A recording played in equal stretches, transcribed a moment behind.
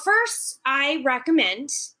First, I recommend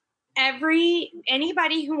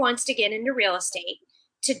anybody who wants to get into real estate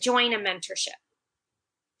to join a mentorship,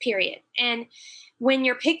 period. And when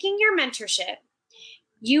you're picking your mentorship,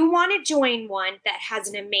 you want to join one that has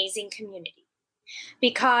an amazing community,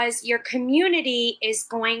 because your community is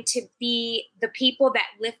going to be the people that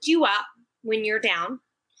lift you up when you're down.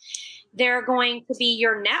 They're going to be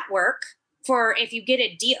your network for if you get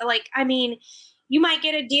a deal. You might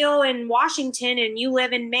get a deal in Washington and you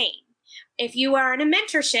live in Maine. If you are in a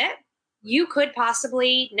mentorship, you could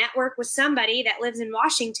possibly network with somebody that lives in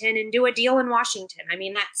Washington and do a deal in Washington. I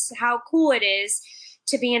mean, that's how cool it is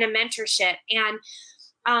to be in a mentorship. And,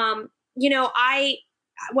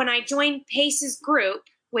 when I joined Pace's group,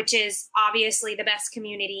 which is obviously the best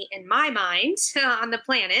community in my mind on the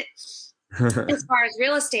planet, as far as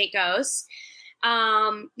real estate goes,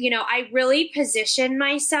 I really position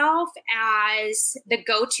myself as the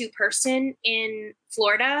go-to person in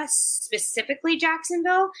Florida, specifically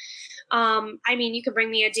Jacksonville. You could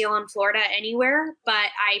bring me a deal in Florida anywhere, but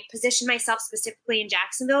I position myself specifically in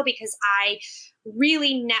Jacksonville because I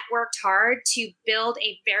really networked hard to build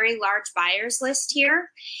a very large buyers list here.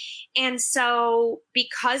 And so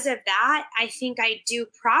because of that, I think I do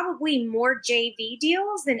probably more JV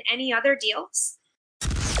deals than any other deals.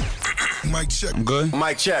 Mic check. I'm good.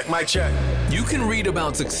 Mic check. Mic check. You can read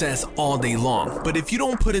about success all day long, but if you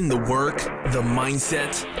don't put in the work, the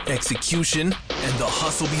mindset, execution, and the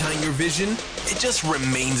hustle behind your vision, it just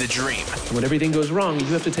remains a dream. When everything goes wrong, you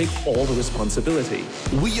have to take all the responsibility.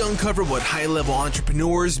 We uncover what high-level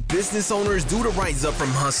entrepreneurs, business owners do to rise up from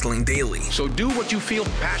hustling daily. So do what you feel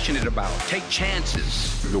passionate about. Take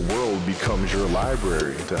chances. The world becomes your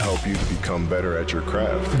library to help you to become better at your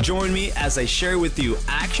craft. Join me as I share with you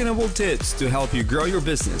actionable tips to help you grow your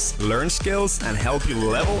business, learn skills, and help you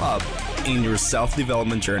level up in your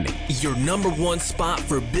self-development journey. Your number one spot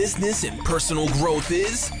for business and personal growth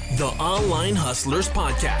is the Online Hustlers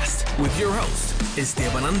Podcast with your host,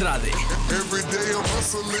 Esteban Andrade. Every day I'm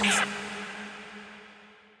hustling.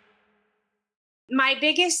 My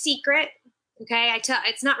biggest secret,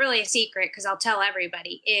 it's not really a secret because I'll tell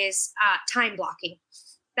everybody, is time blocking.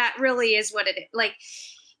 That really is what it is. Like,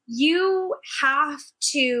 you have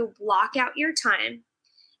to block out your time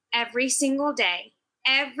every single day.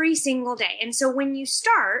 And so when you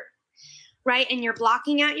start, right, and you're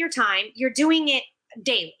blocking out your time, you're doing it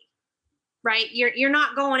daily, right? You're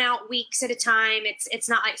not going out weeks at a time. It's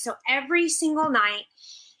not like, so every single night,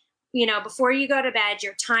 before you go to bed,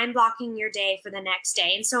 you're time blocking your day for the next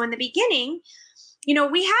day. And so in the beginning,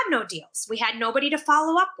 we had no deals. We had nobody to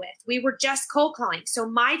follow up with. We were just cold calling. So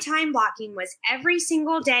my time blocking was every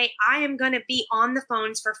single day, I am going to be on the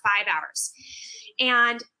phones for 5 hours.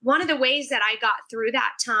 And one of the ways that I got through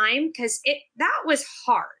that time, because that was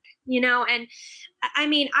hard, and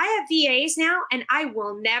I have VAs now and I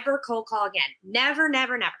will never cold call again. Never,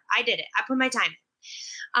 never, never. I did it. I put my time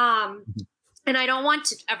in. And I don't want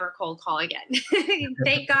to ever cold call again.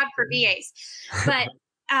 Thank God for VAs. But,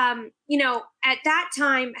 at that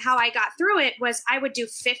time, how I got through it was I would do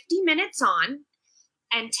 50 minutes on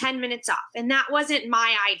and 10 minutes off. And that wasn't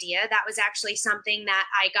my idea. That was actually something that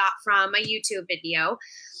I got from a YouTube video.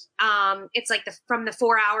 It's like from the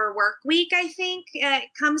 4-hour work week, I think it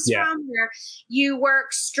comes from, where you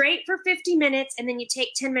work straight for 50 minutes and then you take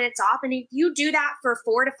 10 minutes off. And if you do that for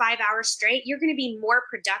 4 to 5 hours straight, you're going to be more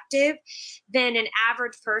productive than an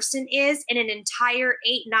average person is in an entire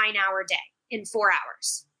 8-9 hour day in 4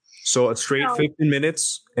 hours. So a straight 15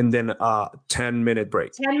 minutes and then a 10-minute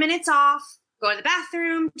break. 10 minutes off, go to the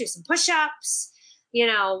bathroom, do some push-ups,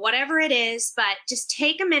 whatever it is, but just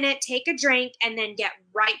take a minute, take a drink, and then get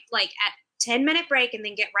right, like at 10-minute break, and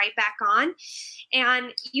then get right back on.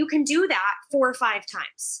 And you can do that 4 or 5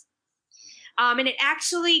 times. And it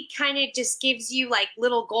actually kind of just gives you like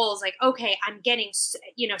little goals, like, okay, I'm getting,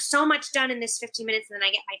 so much done in this 15 minutes, and then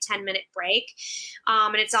I get my 10-minute break.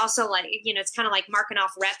 And it's also like, it's kind of like marking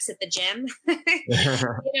off reps at the gym.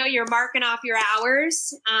 You're marking off your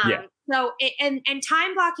hours. So, and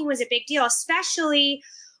time blocking was a big deal, especially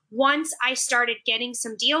once I started getting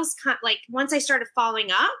some deals, like once I started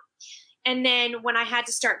following up. And then when I had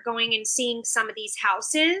to start going and seeing some of these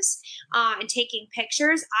houses and taking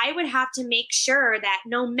pictures, I would have to make sure that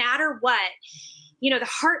no matter what, the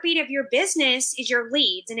heartbeat of your business is your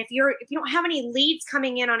leads. And if you don't have any leads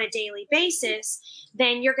coming in on a daily basis,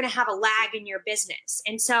 then you're going to have a lag in your business.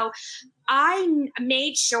 And so I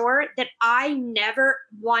made sure that I never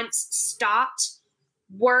once stopped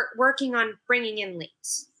working on bringing in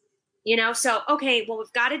leads. So, okay, well,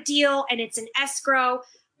 we've got a deal and it's an escrow,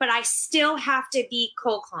 but I still have to be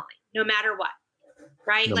cold calling no matter what.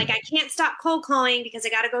 right? No. Like I can't stop cold calling because I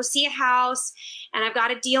got to go see a house and I've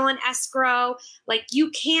got a deal in escrow. Like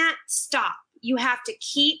you can't stop. You have to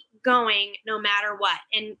keep going no matter what.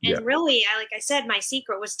 And really, like I said, my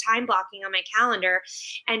secret was time blocking on my calendar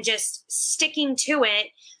and just sticking to it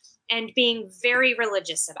and being very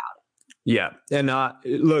religious about it. Yeah. And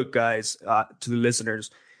look, guys, to the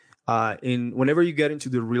listeners, whenever you get into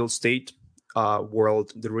the real estate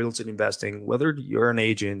world, the real estate investing, whether you're an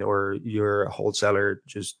agent or you're a wholesaler,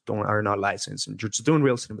 are not licensed and you're just doing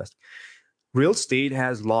real estate investing, real estate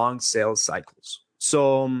has long sales cycles.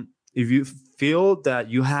 So if you feel that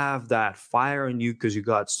you have that fire in you because you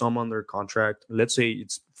got some under contract, let's say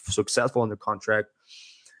it's successful under contract,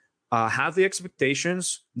 have the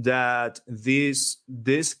expectations that this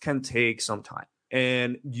can take some time,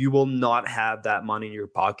 and you will not have that money in your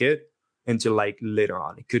pocket until like later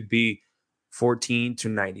on. It could be 14 to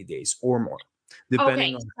 90 days or more,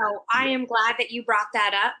 depending on. So I am glad that you brought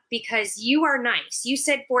that up because you are nice. You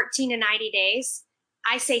said 14 to 90 days.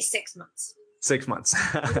 I say 6 months. 6 months.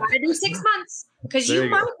 You gotta do 6 months because you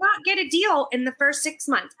might not get a deal in the first 6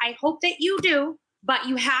 months. I hope that you do, but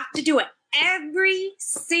you have to do it every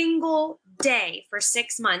single day for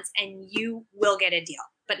 6 months and you will get a deal,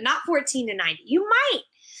 but not 14 to 90. You might,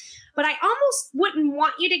 but I almost wouldn't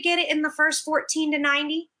want you to get it in the first 14 to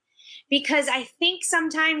 90 because I think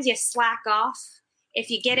sometimes you slack off if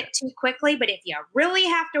you get it too quickly. But if you really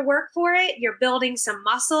have to work for it, you're building some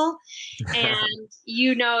muscle and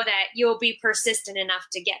you know that you'll be persistent enough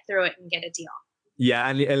to get through it and get a deal. Yeah.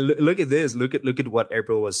 And look at this. Look at what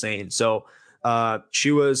April was saying. So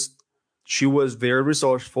she was very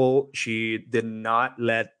resourceful. She did not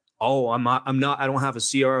let, I don't have a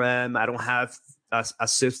CRM. I don't have a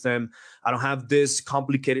system. I don't have this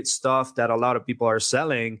complicated stuff that a lot of people are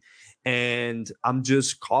selling. And I'm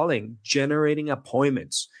just calling, generating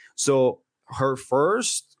appointments. So her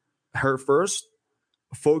first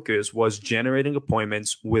focus was generating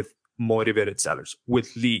appointments with motivated sellers,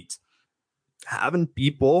 with leads, having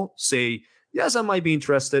people say, yes, I might be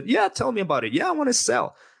interested. Yeah, tell me about it. Yeah, I want to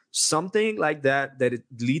sell. Something like that it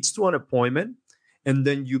leads to an appointment, and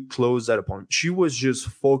then you close that appointment. She was just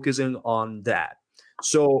focusing on that.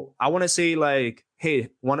 So I want to say, like, hey,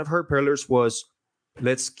 one of her pillars was,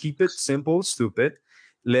 let's keep it simple, stupid.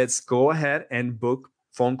 Let's go ahead and book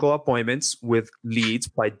phone call appointments with leads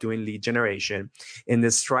by doing lead generation, and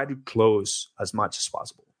let's try to close as much as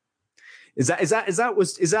possible. Is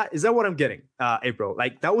that what I'm getting, April?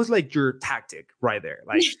 Like that was like your tactic right there.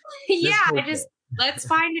 Like, let's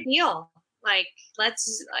find a deal.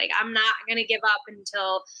 I'm not gonna give up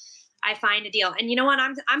until I find a deal. And you know what?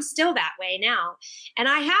 I'm still that way now, and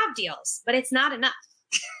I have deals, but it's not enough.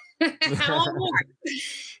 I want more.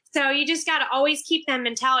 So you just got to always keep that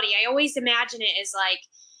mentality. I always imagine it as like,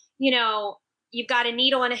 you've got a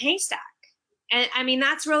needle in a haystack. And I mean,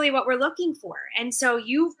 that's really what we're looking for. And so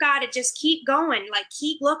you've got to just keep going, like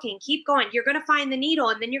keep looking, keep going. You're going to find the needle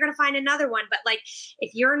and then you're going to find another one. But like,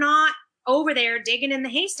 if you're not over there digging in the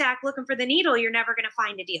haystack looking for the needle, you're never going to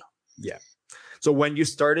find a deal. Yeah. So when you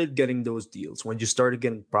started getting those deals, when you started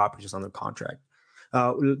getting properties under contract,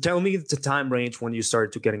 tell me the time range when you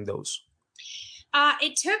started to getting those.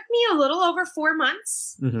 It took me a little over 4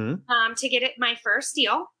 months to get it my first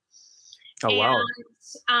deal. Oh, wow.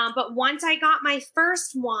 But once I got my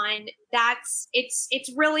first one,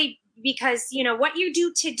 it's really because, what you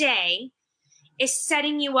do today is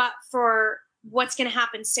setting you up for what's going to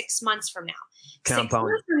happen 6 months from now. Compound. 6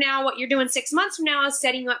 months from now, what you're doing 6 months from now is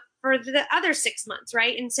setting you up for the other 6 months,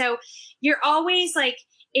 right? And so you're always like,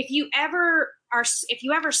 if you ever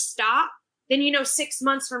stop, then 6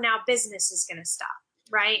 months from now business is going to stop,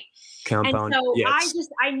 right? Compound. And so yes.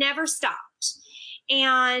 I never stopped.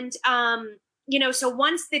 And so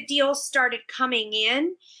once the deals started coming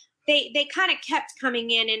in, they kind of kept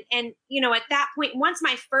coming in, and at that point, once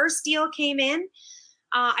my first deal came in,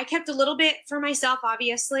 I kept a little bit for myself.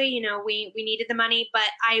 Obviously, we needed the money, but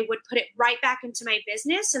I would put it right back into my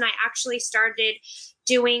business, and I actually started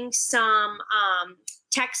doing some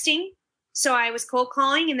texting. So I was cold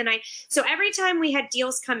calling, and then so every time we had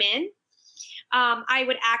deals come in, I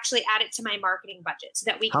would actually add it to my marketing budget so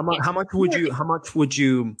that we. How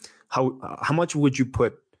much would you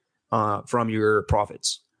put from your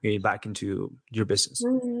profits back into your business?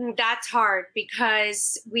 That's hard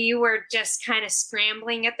because we were just kind of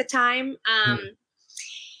scrambling at the time. I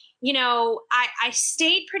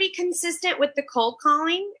stayed pretty consistent with the cold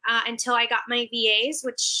calling until I got my VAs,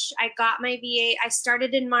 which I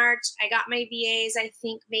started in March. I got my VAs, I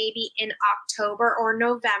think maybe in October or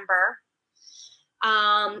November.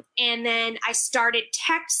 And then I started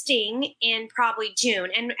texting in probably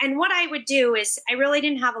June. And what I would do is I really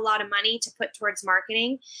didn't have a lot of money to put towards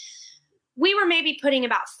marketing. We were maybe putting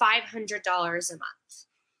about $500 a month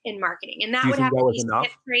in marketing. And that would have to be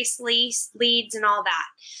skip trace leads and all that.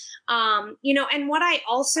 And what I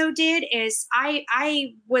also did is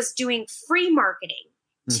I was doing free marketing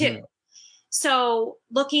too. Mm-hmm. So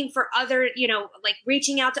looking for other, like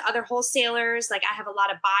reaching out to other wholesalers. Like I have a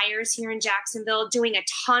lot of buyers here in Jacksonville, doing a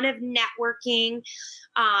ton of networking,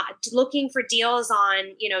 looking for deals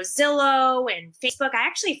on, Zillow and Facebook. I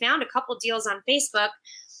actually found a couple deals on Facebook,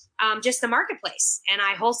 just the marketplace. And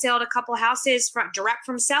I wholesaled a couple houses direct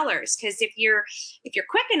from sellers. Cause if you're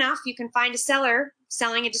quick enough, you can find a seller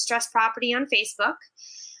selling a distressed property on Facebook.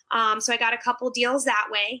 So I got a couple deals that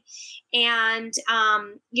way. And,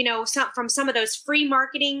 from some of those free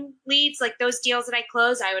marketing leads, like those deals that I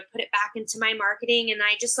closed, I would put it back into my marketing. And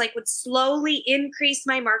I just would slowly increase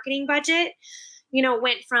my marketing budget,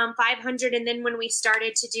 went from 500. And then when we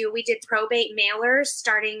did probate mailers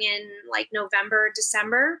starting in November,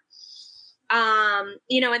 December.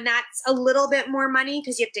 And that's a little bit more money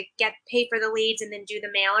because you have to pay for the leads and then do the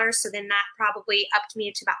mailers. So then that probably upped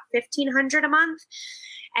me to about $1,500 a month.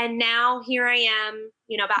 And now here I am,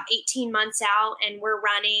 about 18 months out, and we're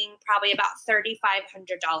running probably about $3,500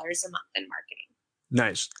 a month in marketing.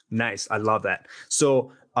 Nice. I love that.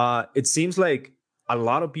 So it seems like a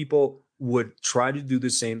lot of people would try to do the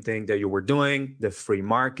same thing that you were doing, the free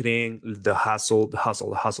marketing, the hustle,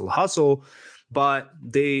 but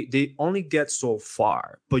they only get so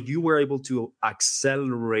far. But you were able to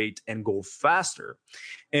accelerate and go faster.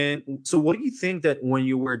 And so what do you think that when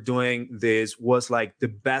you were doing this was the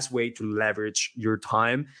best way to leverage your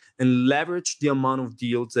time and leverage the amount of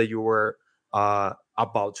deals that you were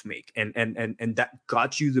about to make and that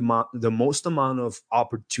got you the most amount of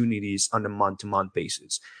opportunities on a month-to-month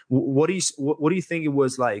basis? What do you think it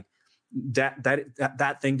was that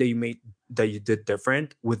thing that you made, that you did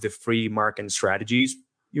different with the free marketing strategies?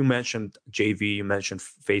 You mentioned JV, you mentioned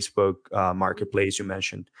Facebook marketplace, you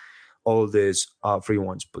mentioned all these free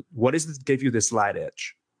ones, but what is it gave you the slight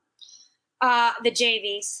edge? The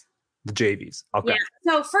JVs. Okay. Yeah.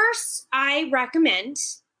 So first, I recommend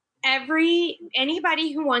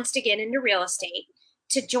anybody who wants to get into real estate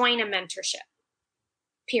to join a mentorship,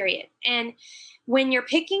 period. And when you're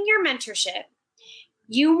picking your mentorship,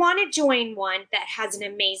 you want to join one that has an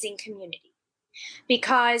amazing community,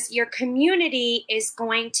 because your community is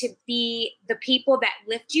going to be the people that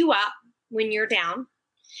lift you up when you're down.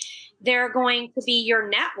 They're going to be your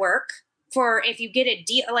network for if you get a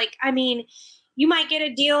deal. You might get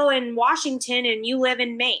a deal in Washington and you live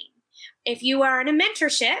in Maine. If you are in a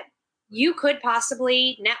mentorship, you could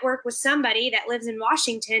possibly network with somebody that lives in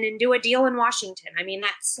Washington and do a deal in Washington.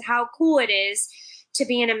 That's how cool it is to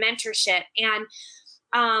be in a mentorship. And,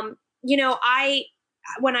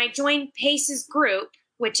 when I joined Pace's group,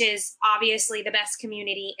 which is obviously the best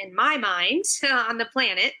community in my mind on the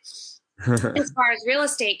planet, as far as real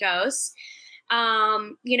estate goes,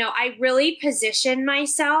 I really position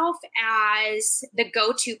myself as the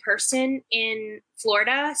go-to person in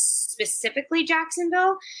Florida, specifically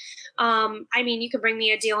Jacksonville. You could bring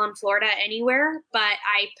me a deal in Florida anywhere, but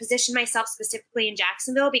I position myself specifically in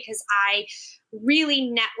Jacksonville because I really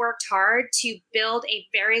networked hard to build a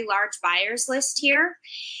very large buyers list here.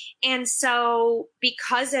 And so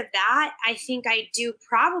because of that, I think I do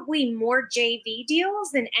probably more JV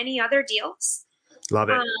deals than any other deals. Love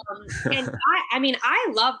it. And I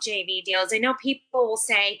love JV deals. I know people will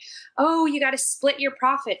say, oh, you got to split your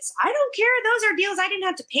profits. I don't care. Those are deals I didn't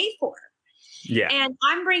have to pay for. Yeah. And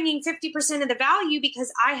I'm bringing 50% of the value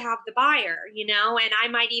because I have the buyer, and I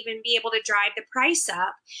might even be able to drive the price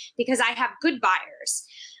up because I have good buyers.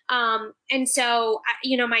 And so,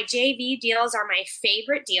 my JV deals are my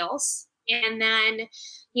favorite deals. And then,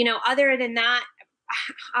 other than that,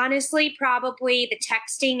 honestly, probably the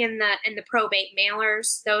texting and the probate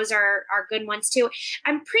mailers, those are good ones too.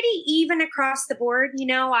 I'm pretty even across the board. We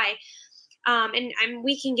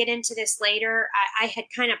can get into this later. I had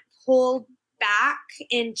kind of pulled back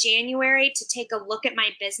in January to take a look at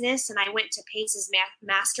my business, and I went to Pace's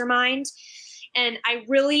mastermind. And I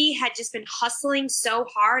really had just been hustling so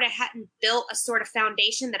hard. I hadn't built a sort of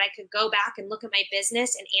foundation that I could go back and look at my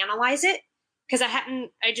business and analyze it, because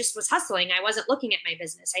I just was hustling. I wasn't looking at my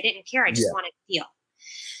business. I didn't care. I just wanted to deal.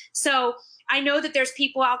 So I know that there's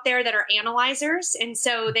people out there that are analyzers, and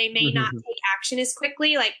so they may not take action as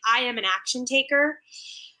quickly. Like I am an action taker.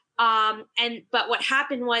 But what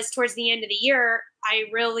happened was towards the end of the year, I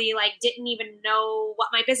really didn't even know what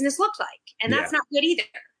my business looked like. And that's not good either,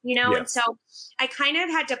 And so I kind of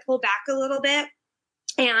had to pull back a little bit.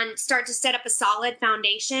 and start to set up a solid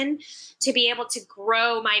foundation to be able to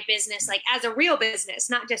grow my business, like as a real business,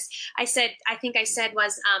 not just, I think I said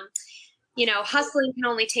was, hustling can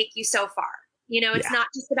only take you so far. It's not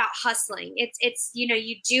just about hustling. It's,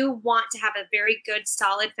 you do want to have a very good,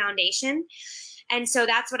 solid foundation. And so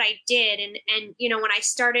that's what I did. And, when I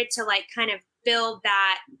started to like kind of build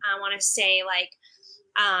that, I want to say like,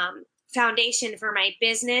 foundation for my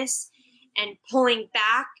business and pulling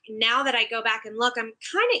back, now that I go back and look, I'm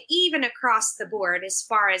kind of even across the board as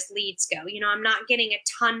far as leads go. I'm not getting a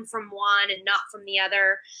ton from one and not from the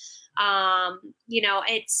other. I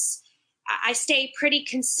stay pretty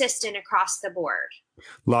consistent across the board.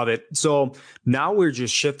 Love it. So now we're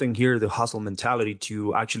just shifting here the hustle mentality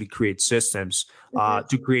to actually create systems,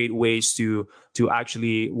 to create ways to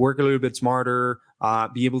actually work a little bit smarter,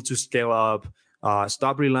 be able to scale up,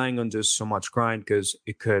 stop relying on just so much grind, because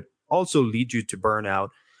it could also lead you to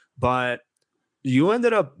burnout. But you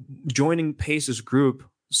ended up joining Pace's group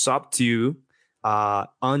sub to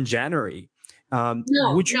on January. No.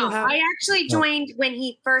 I actually joined when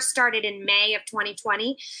he first started in May of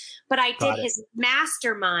 2020, but I did his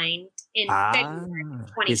mastermind in February of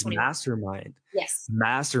 2021. His mastermind. Yes.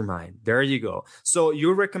 Mastermind. There you go. So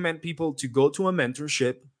you recommend people to go to a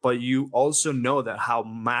mentorship, but you also know that how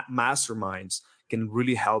masterminds can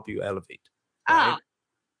really help you elevate. Right?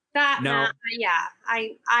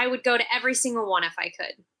 I would go to every single one if I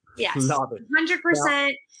could. Yes. Love it.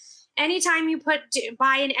 100%. Anytime you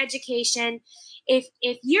buy an education, if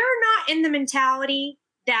you're not in the mentality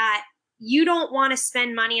that you don't want to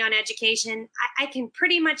spend money on education, I can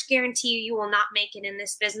pretty much guarantee you will not make it in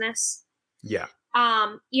this business. Yeah.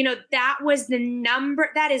 That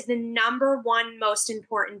is the number one most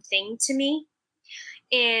important thing to me,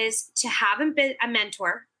 is to have a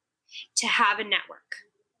mentor, to have a network.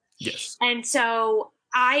 Yes. And so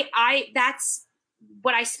that's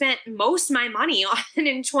what I spent most of my money on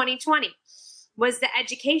in 2020 was the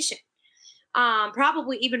education.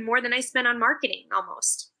 Probably even more than I spent on marketing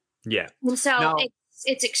almost. Yeah. And so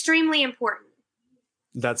it's extremely important.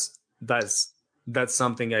 That's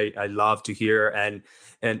something I love to hear. And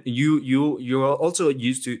you also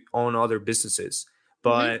used to own other businesses,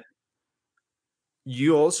 but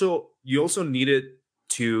you also needed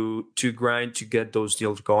to grind to get those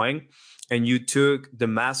deals going. And you took the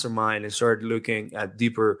mastermind and started looking at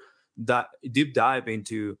deep dive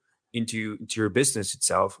into your business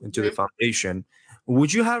itself, into the foundation.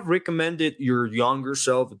 Would you have recommended your younger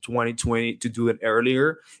self in 2020 to do it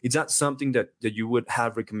earlier? Is that something that you would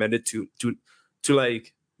have recommended to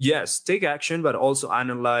like, yes, take action, but also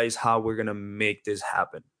analyze how we're going to make this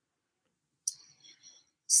happen?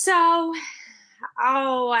 So,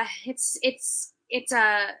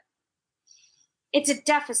 it's a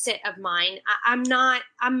deficit of mine. I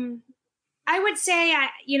would say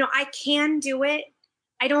I can do it.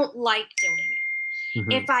 I don't like doing it.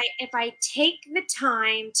 If I take the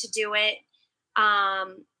time to do it,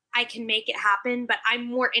 I can make it happen, but I'm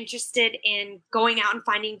more interested in going out and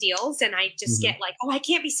finding deals. And I just get like, I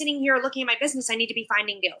can't be sitting here looking at my business. I need to be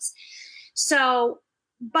finding deals. So,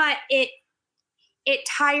 but it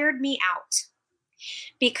tired me out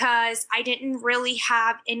because I didn't really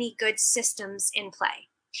have any good systems in play.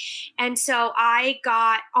 And so I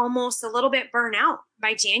got almost a little bit burnt out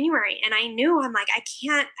by January. And I knew, I'm like, I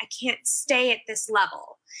can't stay at this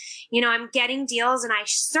level. I'm getting deals, and I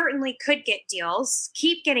certainly could get deals,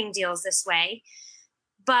 keep getting deals this way.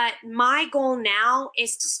 But my goal now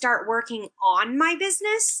is to start working on my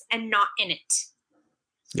business and not in it.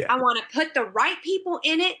 Yeah. I want to put the right people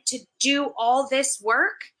in it to do all this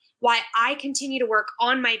work while I continue to work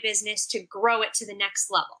on my business to grow it to the next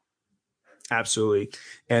level. Absolutely.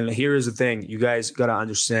 And here is the thing. You guys got to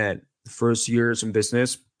understand the first years in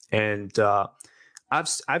business. And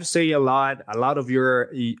I've say a lot of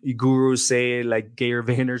your gurus say, like Gary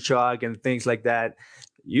Vaynerchuk and things like that.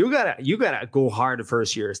 You gotta go hard the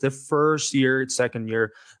first year. It's the first year, second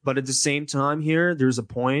year. But at the same time here, there's a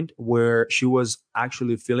point where she was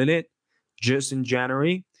actually feeling it just in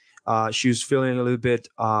January. She was feeling a little bit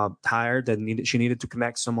tired, and she needed to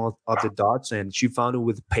connect some of the dots, and she found it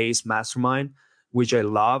with Pace Mastermind, which I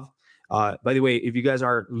love. By the way, if you guys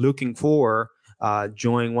are looking for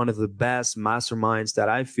join one of the best masterminds, that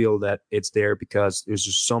I feel that it's there because there's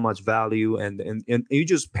just so much value, and you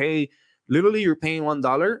just pay. Literally, you're paying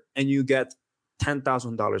 $1 and you get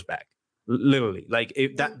 $10,000 back. Literally, like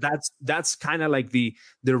that's kind of like the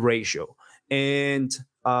ratio. And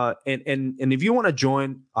if you want to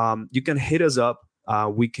join, you can hit us up.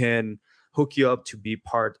 We can hook you up to be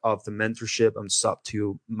part of the mentorship and sub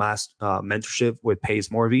to mentorship with Pace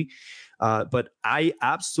Morby. But I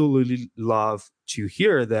absolutely love to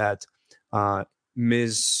hear that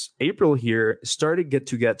Miss April here started get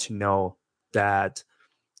to know that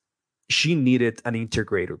she needed an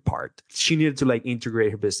integrator part. She needed to like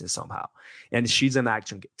integrate her business somehow, and she's an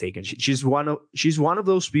action taker. She's one of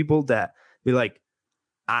those people that be like,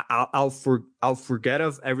 I'll forget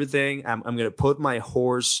of everything. I'm gonna put my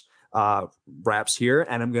horse wraps here,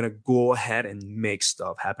 and I'm gonna go ahead and make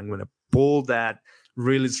stuff happen. I'm gonna pull that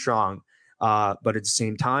really strong. But at the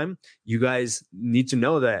same time, you guys need to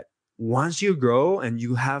know that once you grow and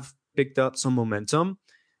you have picked up some momentum,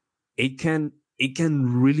 it can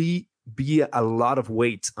really be a lot of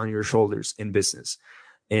weight on your shoulders in business.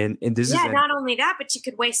 And this is not only that, but you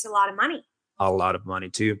could waste a lot of money. a lot of money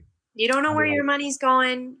too. You don't know where your money's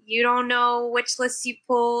going. You don't know which lists you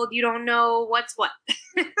pulled. You don't know what's what.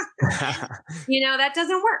 That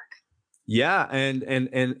doesn't work. Yeah, and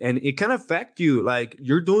it can affect you. Like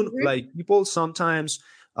you're doing like people sometimes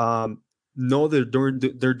know they're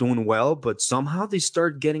doing well, but somehow they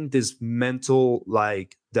start getting this mental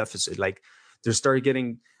like deficit. Like they start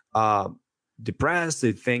getting depressed.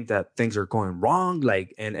 They think that things are going wrong.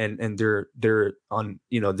 Like and they're on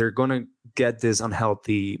they're gonna get this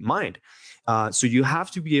unhealthy mind. So you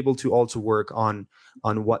have to be able to also work on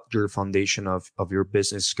what your foundation of your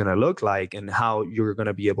business is going to look like, and how you're going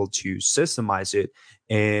to be able to systemize it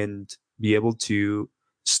and be able to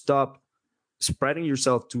stop spreading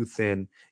yourself too thin